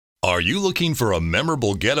Are you looking for a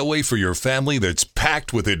memorable getaway for your family that's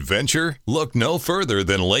packed with adventure? Look no further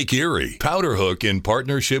than Lake Erie. Powder Hook, in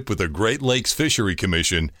partnership with the Great Lakes Fishery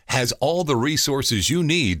Commission, has all the resources you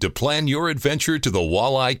need to plan your adventure to the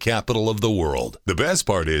walleye capital of the world. The best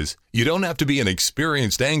part is, you don't have to be an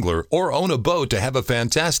experienced angler or own a boat to have a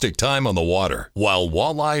fantastic time on the water. While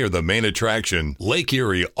walleye are the main attraction, Lake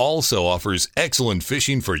Erie also offers excellent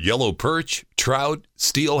fishing for yellow perch, trout,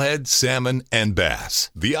 steelhead, salmon, and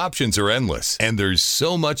bass. The options are endless, and there's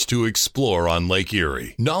so much to explore on Lake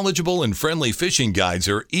Erie. Knowledgeable and friendly fishing guides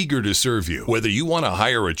are eager to serve you. Whether you want to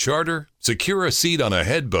hire a charter, secure a seat on a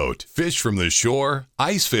headboat, fish from the shore,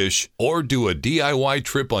 ice fish, or do a DIY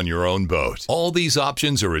trip on your own boat, all these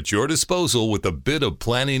options are at your disposal with a bit of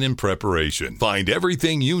planning and preparation. Find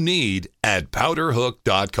everything you need at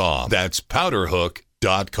powderhook.com. That's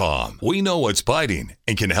powderhook.com. We know what's biting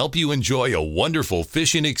and can help you enjoy a wonderful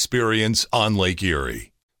fishing experience on Lake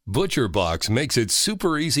Erie. ButcherBox makes it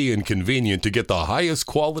super easy and convenient to get the highest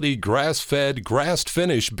quality grass-fed,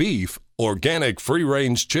 grass-finished beef, organic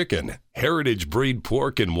free-range chicken, heritage breed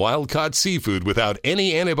pork, and wild-caught seafood without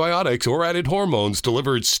any antibiotics or added hormones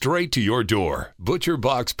delivered straight to your door.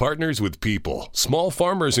 ButcherBox partners with people, small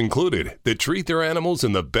farmers included, that treat their animals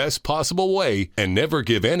in the best possible way and never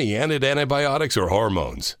give any added antibiotics or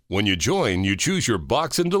hormones. When you join, you choose your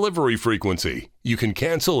box and delivery frequency. You can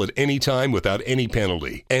cancel at any time without any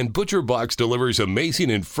penalty. And ButcherBox delivers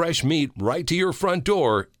amazing and fresh meat right to your front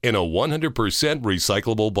door in a 100%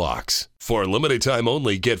 recyclable box. For a limited time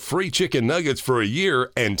only, get free chicken nuggets for a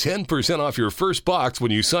year and 10% off your first box when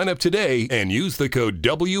you sign up today and use the code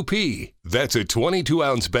WP. That's a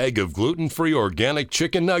 22-ounce bag of gluten-free organic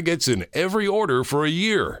chicken nuggets in every order for a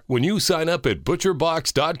year when you sign up at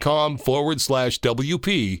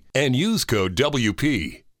butcherbox.com/WP and use code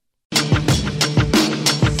WP.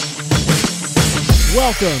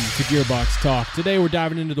 Welcome to Gearbox Talk. Today we're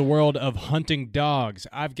diving into the world of hunting dogs.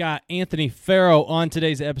 I've got Anthony Ferro on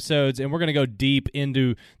today's episodes, and we're going to go deep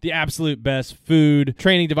into the absolute best food,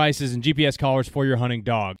 training devices, and GPS collars for your hunting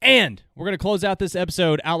dog. And we're going to close out this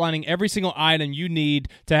episode outlining every single item you need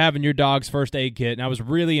to have in your dog's first aid kit. And I was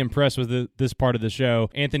really impressed with this part of the show.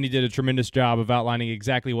 Anthony did a tremendous job of outlining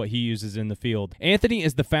exactly what he uses in the field. Anthony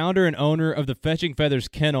is the founder and owner of the Fetching Feathers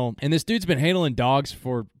Kennel, and this dude's been handling dogs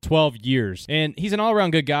for 12 years. And he's an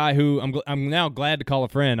all-around good guy who I'm now glad to call a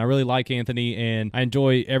friend. I really like Anthony, and I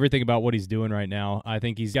enjoy everything about what he's doing right now. I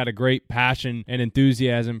think he's got a great passion and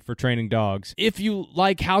enthusiasm for training dogs. If you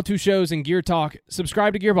like how-to shows and gear talk,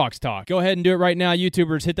 subscribe to Gearbox Talk. Go ahead and do it right now.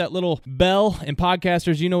 YouTubers, hit that little bell, and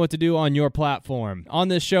podcasters, you know what to do on your platform. On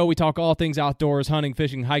this show, we talk all things outdoors, hunting,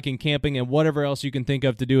 fishing, hiking, camping, and whatever else you can think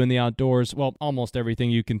of to do in the outdoors. Well, almost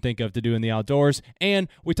everything you can think of to do in the outdoors. And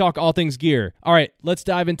we talk all things gear. All right, let's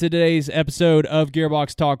dive into today's episode of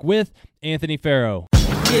Gearbox Talk with Anthony Ferro.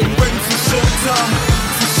 Get ready for showtime,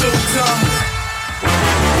 for showtime.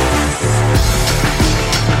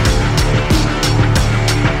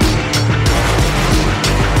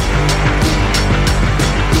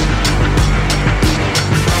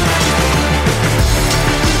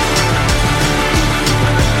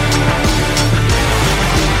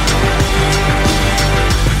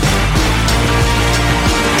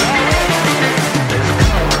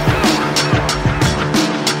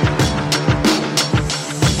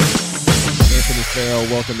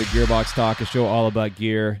 Welcome to Gearbox Talk, a show all about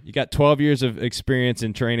gear. You got 12 years of experience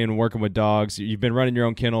in training and working with dogs. You've been running your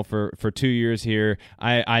own kennel for 2 years here.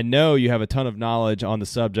 I know you have a ton of knowledge on the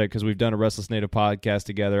subject because we've done a Restless Native podcast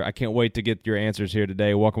together. I can't wait to get your answers here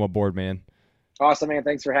today. Welcome aboard, man. Awesome, man.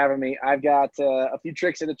 Thanks for having me. I've got a few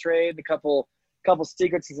tricks of the trade, a couple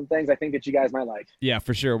secrets and some things I think that you guys might like. Yeah,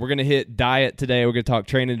 for sure. We're going to hit diet today. We're going to talk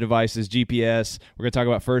training devices, GPS. We're going to talk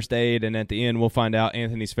about first aid, and at the end, we'll find out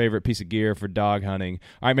Anthony's favorite piece of gear for dog hunting.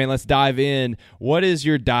 All right, man, let's dive in. What is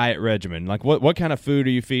your diet regimen? Like, what kind of food are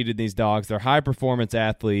you feeding these dogs? They're high-performance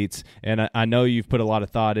athletes, and I know you've put a lot of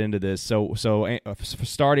thought into this. So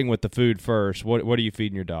starting with the food first, what are you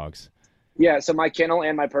feeding your dogs? Yeah, so my kennel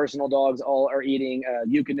and my personal dogs all are eating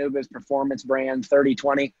Eukanuba's Performance brand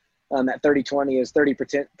 30-20. That 30-20 is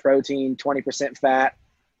 30% protein, 20% fat.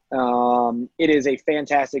 It is a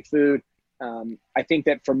fantastic food. I think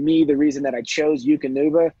that for me, the reason that I chose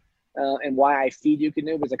Eukanuba and why I feed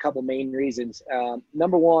Eukanuba is a couple main reasons.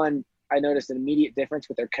 Number one, I noticed an immediate difference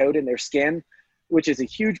with their coat and their skin, which is a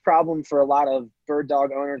huge problem for a lot of bird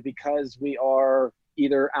dog owners because we are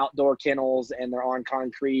either outdoor kennels and they're on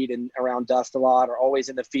concrete and around dust a lot or always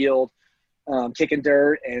in the field. Kicking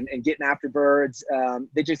dirt and getting after birds.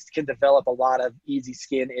 They just can develop a lot of easy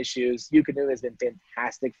skin issues. Eukanuba has been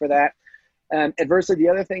fantastic for that. Adversely, the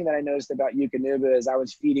other thing that I noticed about Eukanuba is I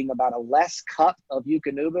was feeding about a less cup of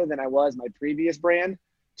Eukanuba than I was my previous brand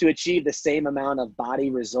to achieve the same amount of body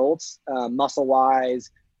results,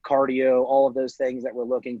 muscle-wise, cardio, all of those things that we're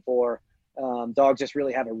looking for. Dogs just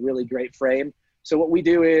really have a really great frame. So what we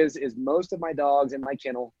do is most of my dogs in my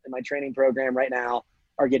kennel, in my training program right now,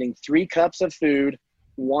 are getting 3 cups of food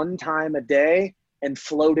 1 time a day and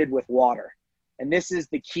floated with water. And this is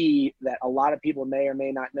the key that a lot of people may or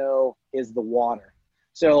may not know is the water.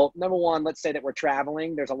 So number one, let's say that we're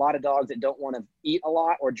traveling. There's a lot of dogs that don't want to eat a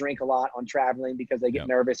lot or drink a lot on traveling because they get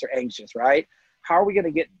nervous or anxious, right? How are we going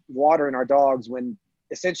to get water in our dogs when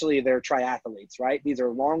essentially they're triathletes, right? These are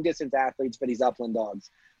long distance athletes, but these upland dogs.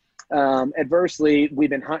 Adversely, we've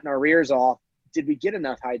been hunting our rears off. Did we get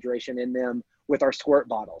enough hydration in them with our squirt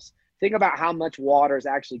bottles? Think about how much water is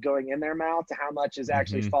actually going in their mouth to how much is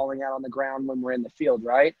actually falling out on the ground when we're in the field,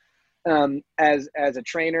 right? As a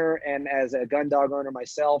trainer and as a gun dog owner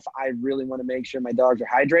myself, I really want to make sure my dogs are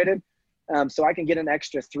hydrated. So I can get an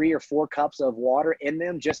extra 3 or 4 cups of water in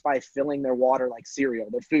them just by filling their water like cereal,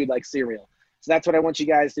 their food like cereal. So that's what I want you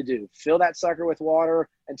guys to do. Fill that sucker with water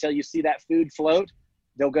until you see that food float.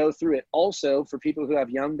 They'll go through it. Also, for people who have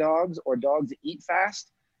young dogs or dogs that eat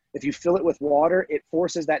fast, if you fill it with water, it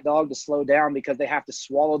forces that dog to slow down because they have to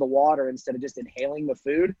swallow the water instead of just inhaling the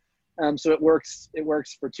food. So it works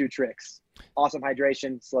for 2 tricks. Awesome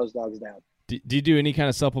hydration, slows dogs down. Do you do any kind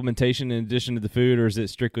of supplementation in addition to the food, or is it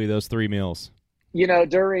strictly those 3 meals? You know,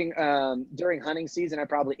 during hunting season, I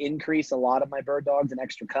probably increase a lot of my bird dogs an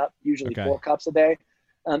extra cup, usually 4 cups a day.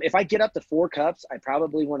 If I get up to 4 cups, I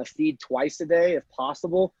probably want to feed twice a day if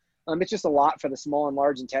possible. It's just a lot for the small and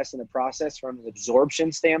large intestine to process from an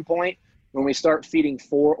absorption standpoint. When we start feeding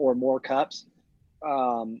 4 or more cups,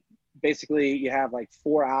 basically you have like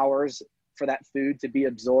 4 hours for that food to be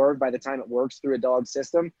absorbed by the time it works through a dog's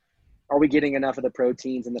system. Are we getting enough of the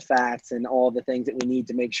proteins and the fats and all the things that we need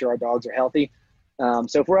to make sure our dogs are healthy?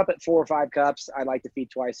 So if we're up at 4 or 5 cups, I like to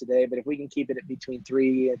feed twice a day, but if we can keep it at between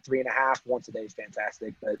 3 and 3.5 once a day is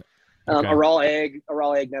fantastic. But a raw egg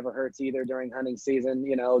never hurts either during hunting season.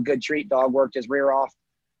 You know, a good treat, dog worked his rear off,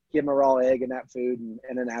 give him a raw egg and that food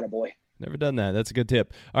and an attaboy. Never done that. That's a good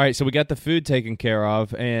tip. All right, so we got the food taken care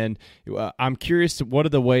of, and I'm curious, what are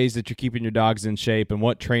the ways that you're keeping your dogs in shape, and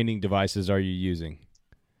what training devices are you using?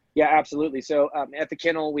 Yeah, absolutely. So at the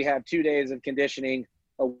kennel, we have 2 days of conditioning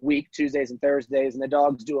a week, Tuesdays and Thursdays, and the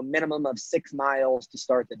dogs do a minimum of 6 miles to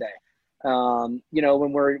start the day. You know,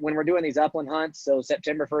 when we're doing these upland hunts, so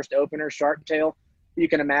September 1st opener, sharp tail, you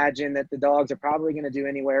can imagine that the dogs are probably going to do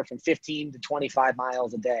anywhere from 15 to 25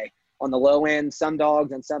 miles a day. On the low end, some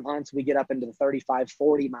dogs and some hunts, we get up into the 35,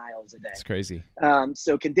 40 miles a day. That's crazy.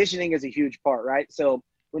 So conditioning is a huge part, right? So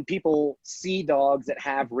when people see dogs that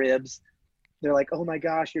have ribs, they're like, oh my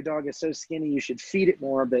gosh, your dog is so skinny, you should feed it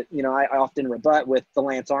more. But, you know, I often rebut with the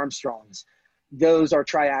Lance Armstrongs. Those are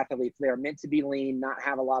triathletes. They are meant to be lean, not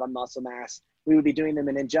have a lot of muscle mass. We would be doing them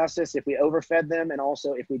an injustice if we overfed them and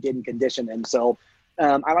also if we didn't condition them. So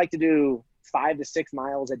I like to do 5 to 6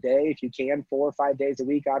 miles a day if you can, 4 or 5 days a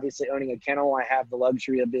week. Obviously, owning a kennel, I have the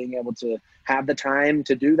luxury of being able to have the time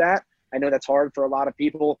to do that. I know that's hard for a lot of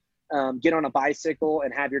people. Get on a bicycle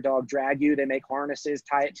and have your dog drag you. They make harnesses,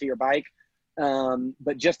 tie it to your bike.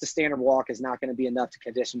 But just a standard walk is not going to be enough to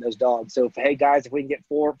condition those dogs. So, hey, guys, if we can get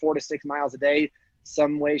 4 to 6 miles a day,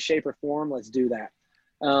 some way, shape, or form, let's do that.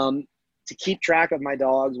 To keep track of my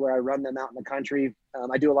dogs where I run them out in the country,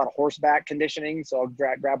 I do a lot of horseback conditioning. So I'll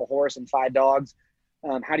grab a horse and 5 dogs.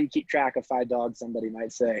 How do you keep track of 5 dogs, somebody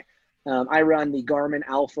might say? I run the Garmin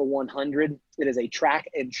Alpha 100. It is a track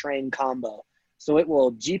and train combo. So it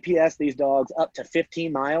will GPS these dogs up to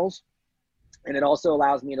 15 miles. And it also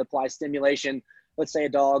allows me to apply stimulation. Let's say a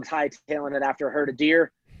dog's hightailing it after a herd of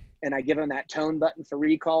deer, and I give them that tone button for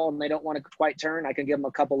recall, and they don't want to quite turn. I can give them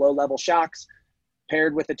a couple low-level shocks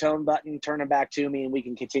paired with the tone button, turn them back to me, and we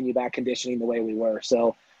can continue back conditioning the way we were.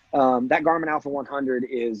 So that Garmin Alpha 100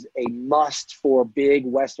 is a must for big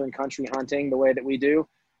Western country hunting the way that we do,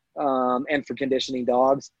 and for conditioning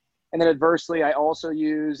dogs. And then adversely, I also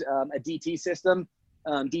use a DT system.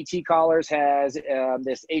 DT Collars has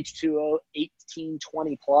this H2O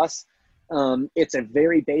 1820 Plus. It's a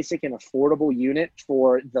very basic and affordable unit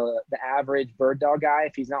for the average bird dog guy.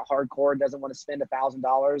 If he's not hardcore, doesn't want to spend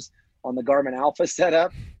 $1,000 on the Garmin Alpha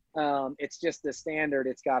setup. It's just the standard.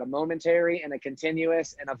 It's got a momentary and a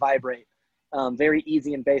continuous and a vibrate. Very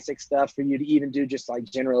easy and basic stuff for you to even do just like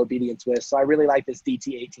general obedience with. So I really like this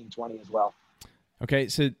DT 1820 as well. Okay,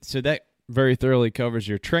 so that very thoroughly covers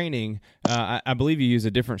your training. I believe you use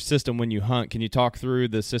a different system when you hunt. Can you talk through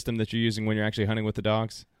the system that you're using when you're actually hunting with the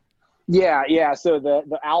dogs? Yeah. So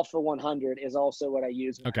the Alpha 100 is also what I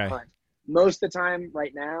use when I Okay. hunt. Most of the time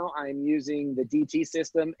right now, I'm using the DT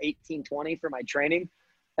system 1820 for my training.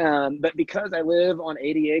 But because I live on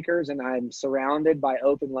 80 acres and I'm surrounded by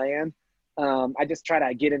open land, I just try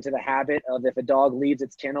to get into the habit of, if a dog leaves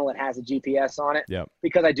its kennel, it has a GPS on it. Yep.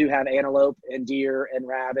 Because I do have antelope and deer and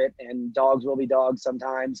rabbit, and dogs will be dogs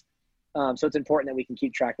sometimes. So it's important that we can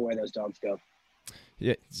keep track of where those dogs go.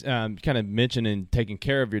 Yeah, kind of mentioning taking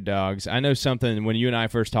care of your dogs. I know something when you and I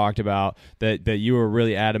first talked about that you were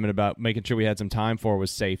really adamant about making sure we had some time for was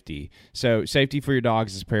safety. So safety for your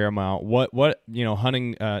dogs is paramount. What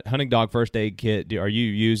hunting dog first aid kit are you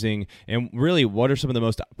using, and really what are some of the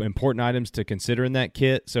most important items to consider in that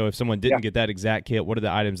kit? So if someone didn't get that exact kit, what are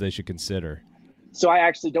the items they should consider? So I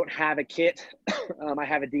actually don't have a kit. I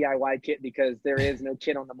have a DIY kit because there is no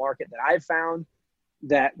kit on the market that I've found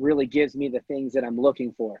that really gives me the things that I'm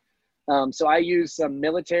looking for. So I use some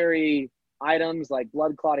military items like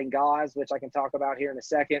blood clotting gauze, which I can talk about here in a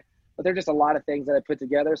second, but there's just a lot of things that I put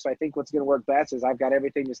together. So I think what's going to work best is I've got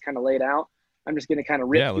everything just kind of laid out. I'm just going to kind of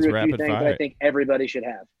rip through a few things that I think everybody should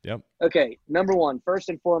have. Yep. Okay. Number one, first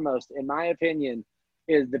and foremost, in my opinion,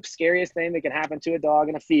 is the scariest thing that can happen to a dog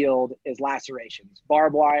in a field is lacerations,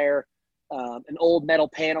 barbed wire, an old metal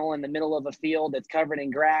panel in the middle of a field that's covered in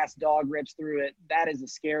grass, dog rips through it. That is the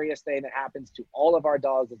scariest thing that happens to all of our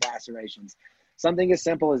dogs with lacerations. Something as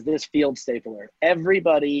simple as this field stapler.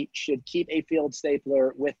 Everybody should keep a field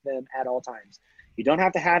stapler with them at all times. You don't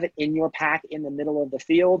have to have it in your pack in the middle of the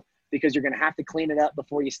field because you're going to have to clean it up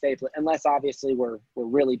before you staple it, unless obviously we're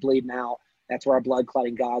really bleeding out. That's where our blood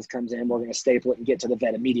clotting gauze comes in. We're going to staple it and get to the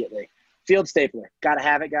vet immediately. Field stapler, got to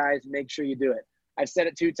have it, guys. Make sure you do it. I've said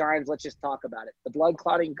it 2 times. Let's just talk about it. The blood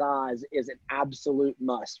clotting gauze is an absolute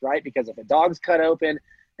must, right? Because if a dog's cut open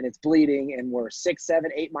and it's bleeding and we're 6,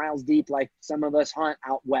 7, 8 miles deep, like some of us hunt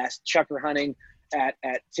out west, chucker hunting at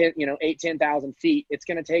 10,000 feet, it's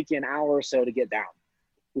going to take you an hour or so to get down.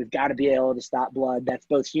 We've got to be able to stop blood. That's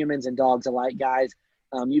both humans and dogs alike, guys.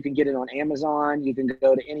 You can get it on Amazon. You can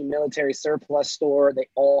go to any military surplus store. They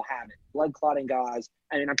all have it. Blood clotting gauze.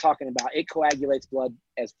 I mean, I'm talking about it coagulates blood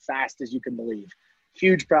as fast as you can believe.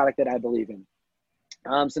 Huge product that I believe in.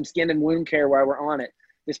 Some skin and wound care while we're on it.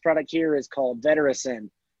 This product here is called Vetericin.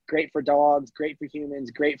 Great for dogs, great for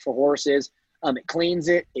humans, great for horses. It cleans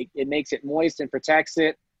it. It makes it moist and protects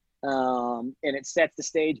it. And it sets the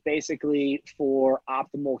stage basically for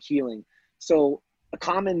optimal healing. So a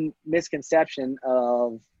common misconception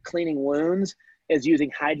of cleaning wounds is using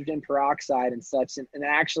hydrogen peroxide and such, and it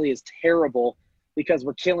actually is terrible because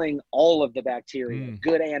we're killing all of the bacteria,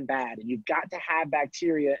 good and bad. And you've got to have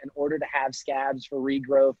bacteria in order to have scabs for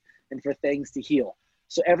regrowth and for things to heal.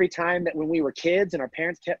 So every time that when we were kids and our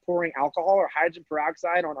parents kept pouring alcohol or hydrogen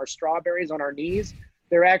peroxide on our strawberries on our knees,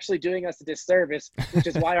 they're actually doing us a disservice, which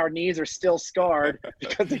is why our knees are still scarred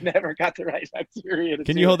because they never got the right bacteria.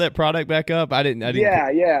 Can you hold that product back up? I didn't.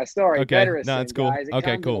 Yeah. Sorry. Okay. Vetericin, No, it's cool. Guys. It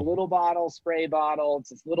okay, comes cool. in a little bottle, spray bottle. It's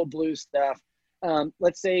this little blue stuff.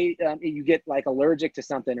 Let's say you get like allergic to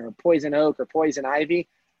something or poison oak or poison ivy.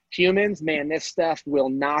 Humans, man, this stuff will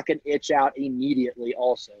knock an itch out immediately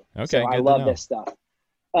also. Okay, so I love this stuff.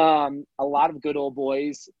 A lot of good old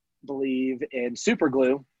boys believe in super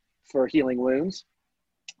glue for healing wounds.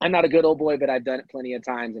 I'm not a good old boy, but I've done it plenty of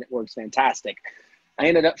times and it works fantastic. I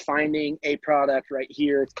ended up finding a product right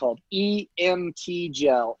here. It's called EMT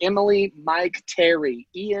Gel. Emily, Mike, Terry,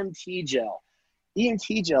 EMT Gel.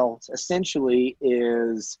 EMT Gel essentially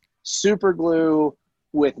is super glue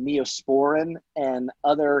with neosporin and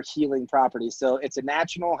other healing properties. So it's a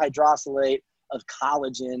natural hydrolysate of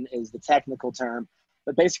collagen is the technical term.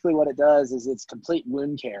 But basically what it does is it's complete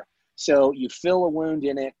wound care. So you fill a wound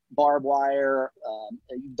in it, barbed wire,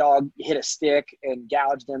 a dog hit a stick and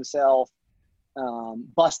gouged themselves,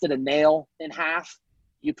 busted a nail in half.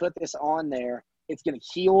 You put this on there, it's going to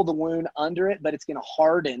heal the wound under it, but it's going to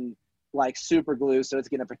harden like super glue. So it's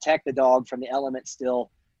going to protect the dog from the elements still.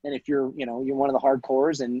 And if you're one of the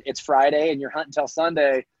hardcores and it's Friday and you're hunting till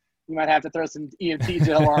Sunday, you might have to throw some EMT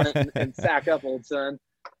gel on it and sack up, old son.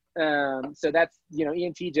 So that's,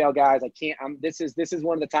 EMT gel, guys. This is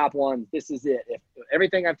one of the top ones. This is it. If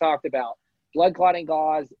everything I've talked about, blood clotting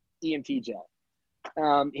gauze, EMT gel.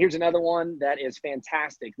 Here's another one that is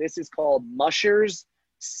fantastic. This is called Musher's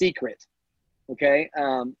Secret. Okay.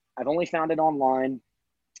 I've only found it online.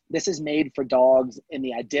 This is made for dogs in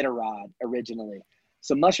the Iditarod originally.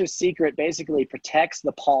 So Musher's Secret basically protects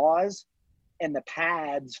the paws and the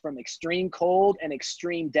pads from extreme cold and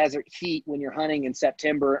extreme desert heat when you're hunting in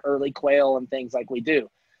September, early quail and things like we do.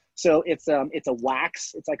 So it's a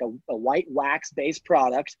wax. It's like a white wax based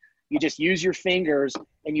product. You just use your fingers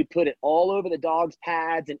and you put it all over the dog's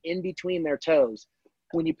pads and in between their toes.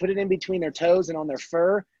 When you put it in between their toes and on their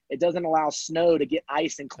fur, it doesn't allow snow to get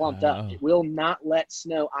ice and clumped up. It will not let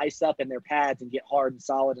snow ice up in their pads and get hard and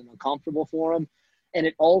solid and uncomfortable for them. And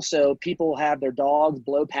it also, people have their dogs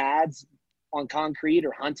blow pads on concrete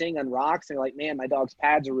or hunting on rocks. And they're like, man, my dog's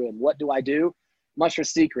pads are ruined. What do I do? Mushroom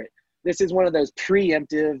secret. This is one of those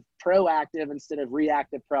preemptive, proactive instead of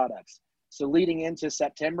reactive products. So leading into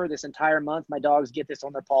September, this entire month, my dogs get this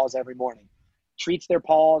on their paws every morning. Treats their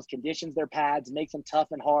paws, conditions their pads, makes them tough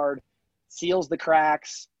and hard, seals the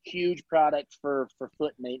cracks. Huge product for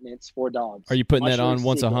foot maintenance for dogs. Are you putting that on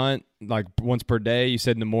once a hunt, like once per day? You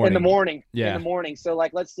said in the morning. In the morning. Yeah. In the morning. So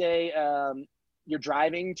like, let's say you're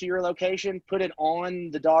driving to your location, put it on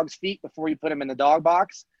the dog's feet before you put them in the dog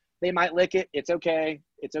box. They might lick it. It's okay.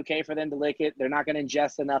 It's okay for them to lick it. They're not going to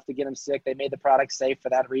ingest enough to get them sick. They made the product safe for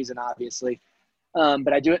that reason, obviously.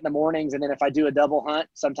 But I do it in the mornings, and then if I do a double hunt,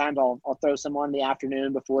 sometimes I'll throw some on in the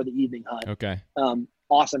afternoon before the evening hunt. Okay.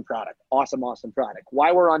 Awesome product. Awesome product.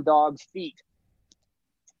 Why we're on dogs' feet.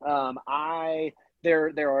 There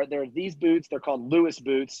are these boots. They're called Lewis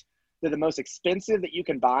boots. They're the most expensive that you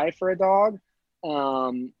can buy for a dog.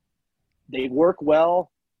 They work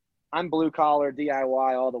well. I'm blue collar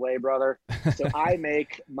DIY all the way, brother. So I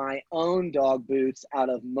make my own dog boots out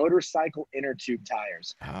of motorcycle inner tube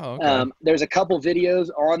tires. Oh, okay. There's a couple videos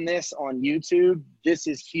on this on YouTube. This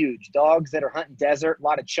is huge. Dogs that are hunting desert, a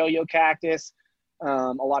lot of cholla cactus,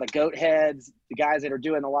 a lot of goat heads. The guys that are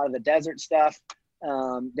doing a lot of the desert stuff,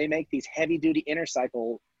 they make these heavy duty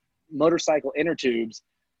motorcycle inner tubes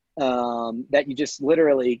that you just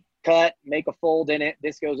literally cut, make a fold in it.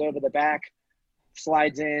 This goes over the back,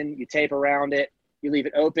 slides in, you tape around it, you leave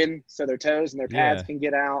it open so their toes and their pads can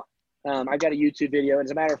get out. I've got a YouTube video, and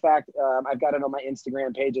as a matter of fact, I've got it on my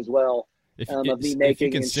Instagram page as well. Of me making. If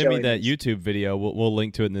you can send me that this. YouTube video, we'll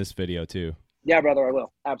link to it in this video too. Yeah, brother, I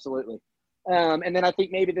will. Absolutely. And then I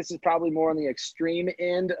think maybe this is probably more on the extreme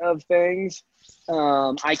end of things.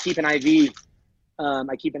 I keep an IV.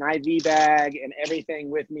 I keep an IV bag and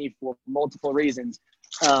everything with me for multiple reasons.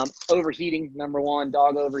 Overheating, number one,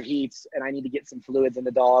 dog overheats, and I need to get some fluids in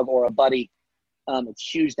the dog or a buddy. It's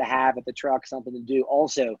huge to have at the truck, something to do.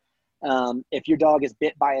 Also, if your dog is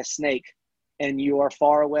bit by a snake and you are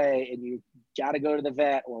far away and you got to go to the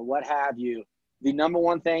vet or what have you, the number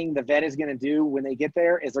one thing the vet is going to do when they get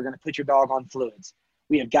there is they're going to put your dog on fluids.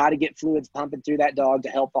 We have got to get fluids pumping through that dog to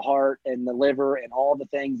help the heart and the liver and all the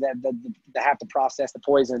things that have to process the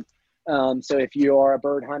poison. So if you are a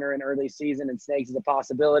bird hunter in early season and snakes is a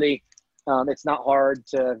possibility, it's not hard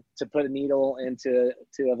to put a needle into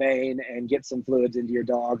a vein and get some fluids into your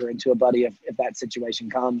dog or into a buddy if that situation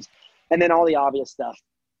comes. And then all the obvious stuff,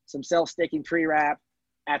 some self-sticking pre-wrap,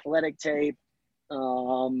 athletic tape,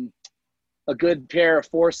 a good pair of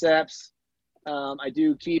forceps. I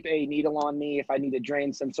do keep a needle on me if I need to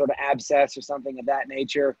drain some sort of abscess or something of that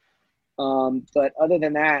nature. But other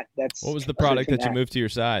than that, that's what was the product that you moved to your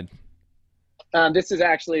side? This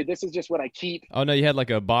is just what I keep. Oh no, you had like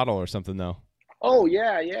a bottle or something though. Oh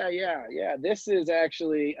yeah. This is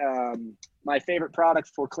actually my favorite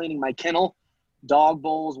product for cleaning my kennel. Dog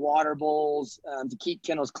bowls, water bowls, to keep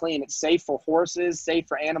kennels clean. It's safe for horses, safe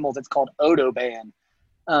for animals. It's called Odoban.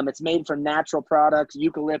 It's made from natural products,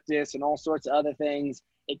 eucalyptus and all sorts of other things.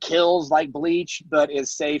 It kills like bleach, but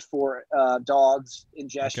is safe for dogs'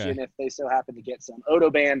 ingestion if they so happen to get some.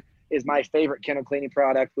 Odoban is my favorite kennel cleaning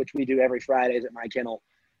product, which we do every Fridays at my kennel.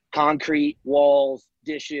 Concrete, walls,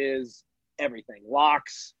 dishes, everything.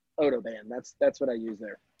 Locks, Odoban. That's what I use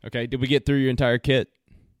there. Okay. Did we get through your entire kit?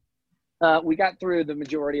 We got through the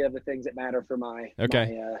majority of the things that matter for my health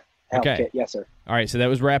kit. Yes, sir. All right, so that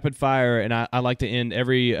was rapid fire, and I like to end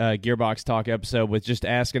every Gearbox Talk episode with just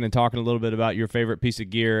asking and talking a little bit about your favorite piece of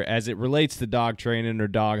gear as it relates to dog training or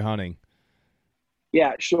dog hunting.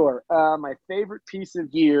 Yeah, sure. My favorite piece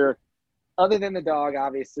of gear, other than the dog,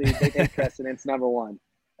 obviously, they take precedence, number one.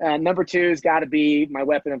 Number two has got to be my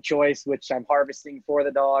weapon of choice, which I'm harvesting for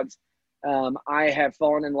the dogs. I have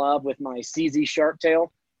fallen in love with my CZ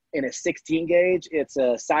Sharptail in a 16 gauge. It's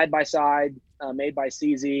a side-by-side made by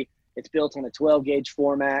CZ. It's built on a 12 gauge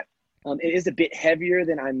format. It is a bit heavier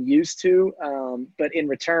than I'm used to, but in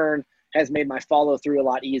return has made my follow through a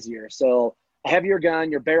lot easier. So a heavier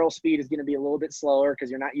gun, your barrel speed is going to be a little bit slower because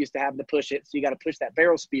you're not used to having to push it. So you got to push that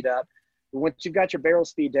barrel speed up. But once you've got your barrel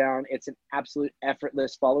speed down, it's an absolute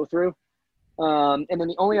effortless follow through. And then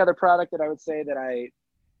the only other product that I would say that I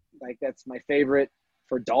like, that's my favorite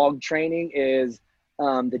for dog training is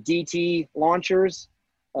the DT launchers.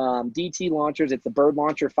 DT launchers, it's the Bird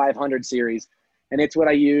Launcher 500 series, and it's what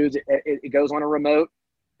I use. It goes on a remote.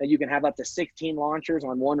 and you can have up to 16 launchers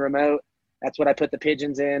on one remote. That's what I put the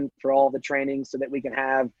pigeons in for all the training so that we can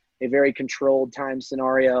have a very controlled time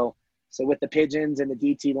scenario. So with the pigeons and the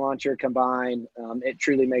DT launcher combined, it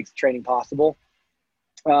truly makes training possible.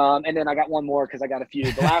 And then I got one more because I got a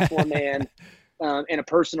few. The last one, man, and a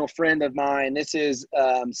personal friend of mine, this is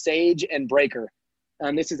Sage and Breaker.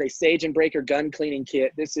 This is a Sage and Breaker gun cleaning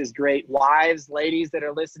kit. This is great. Wives, ladies that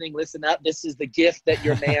are listening, listen up. This is the gift that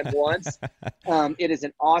your man wants. It is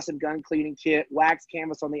an awesome gun cleaning kit. Wax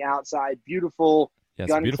canvas on the outside. Beautiful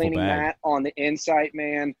gun cleaning mat on the inside,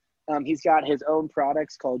 man. He's got his own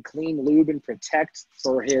products called Clean Lube and Protect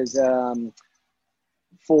for his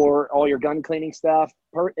for all your gun cleaning stuff.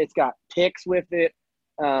 It's got picks with it.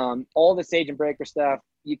 All the Sage and Breaker stuff.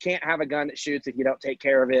 You can't have a gun that shoots if you don't take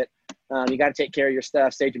care of it. You got to take care of your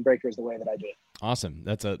stuff. Sage and Breaker is the way that I do it. Awesome.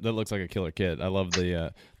 That looks like a killer kit. I love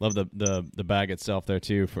the bag itself there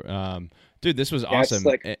too. Dude, this was awesome.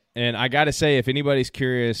 And I got to say, if anybody's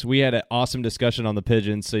curious, we had an awesome discussion on the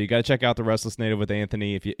pigeons. So you got to check out the Restless Native with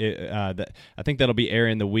Anthony. I think that'll be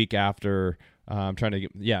airing the week after. I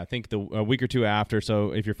think a week or two after.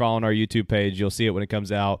 So if you're following our YouTube page, you'll see it when it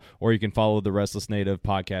comes out, or you can follow the Restless Native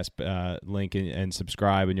podcast link and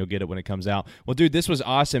subscribe, and you'll get it when it comes out. Well, dude, this was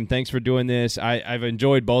awesome. Thanks for doing this. I've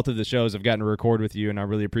enjoyed both of the shows I've gotten to record with you, and I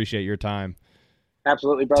really appreciate your time.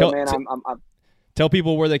 Absolutely, brother, man. Tell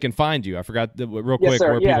people where they can find you. I forgot real quick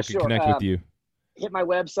where people can connect with you. Hit my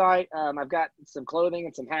website. I've got some clothing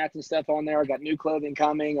and some hats and stuff on there. I got new clothing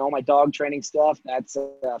coming, all my dog training stuff. That's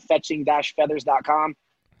fetching-feathers.com.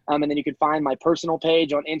 And then you can find my personal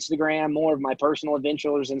page on Instagram, more of my personal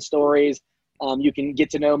adventures and stories. You can get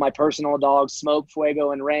to know my personal dogs, Smoke,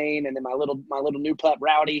 Fuego, and Rain. And then my little new pup,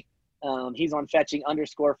 Rowdy. He's on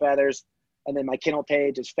fetching_feathers. And then my kennel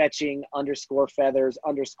page is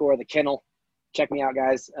fetching_feathers_ the kennel. Check me out,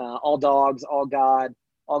 guys. All dogs, all God,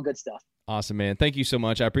 all good stuff. Awesome, man. Thank you so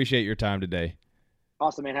much. I appreciate your time today.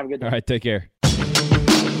 Awesome, man. Have a good day. All right, take care.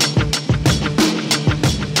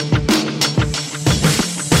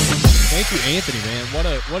 Thank you, Anthony, man.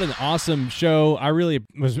 What an awesome show. I really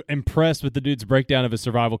was impressed with the dude's breakdown of his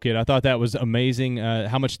survival kit. I thought that was amazing,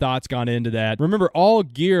 how much thought's gone into that. Remember, all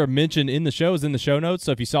gear mentioned in the show is in the show notes,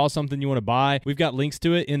 so if you saw something you want to buy, we've got links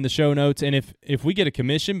to it in the show notes. And if we get a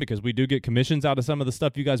commission, because we do get commissions out of some of the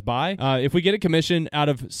stuff you guys buy, if we get a commission out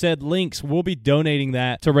of said links, we'll be donating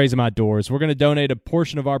that to Raise 'em Outdoors. We're going to donate a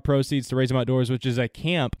portion of our proceeds to Raise 'em Outdoors, which is a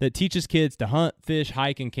camp that teaches kids to hunt, fish,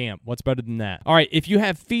 hike, and camp. What's better than that? All right, if you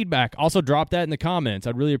have feedback, also drop that in the comments.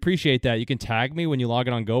 I'd really appreciate that. You can tag me when you log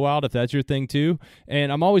in on Go Wild if that's your thing too.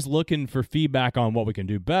 And I'm always looking for feedback on what we can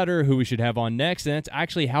do better, who we should have on next. And that's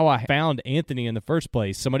actually how I found Anthony in the first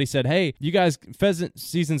place. Somebody said, hey, you guys, pheasant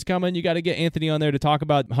season's coming. You got to get Anthony on there to talk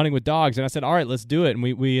about hunting with dogs. And I said, all right, let's do it. And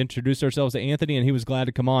we introduced ourselves to Anthony, and he was glad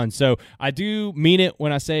to come on. So I do mean it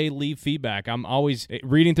when I say leave feedback. I'm always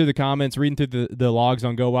reading through the comments, reading through the logs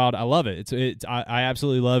on Go Wild. I love it. I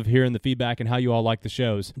absolutely love hearing the feedback and how you all like the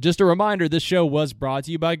shows. Just a reminder, this show was brought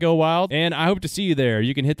to you by Go Wild, and I hope to see you there.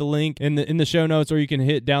 You can hit the link in the show notes, or you can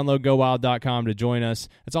hit downloadgowild.com to join us.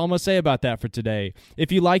 That's all I'm going to say about that for today.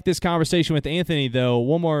 If you like this conversation with Anthony, though,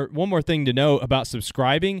 one more thing to know about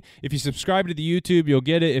subscribing. If you subscribe to the YouTube, you'll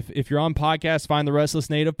get it. If you're on podcast, find the Restless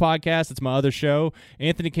Native podcast. It's my other show.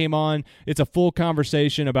 Anthony came on. It's a full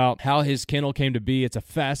conversation about how his kennel came to be. It's a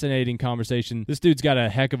fascinating conversation. This dude's got a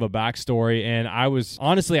heck of a backstory, and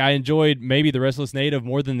I enjoyed maybe the Restless Native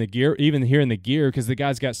more than the gear, even hearing the gear, because the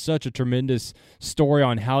guy's got such a tremendous story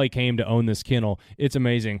on how he came to own this kennel. It's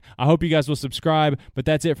amazing. I hope you guys will subscribe, but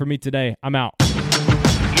that's it for me today. I'm out.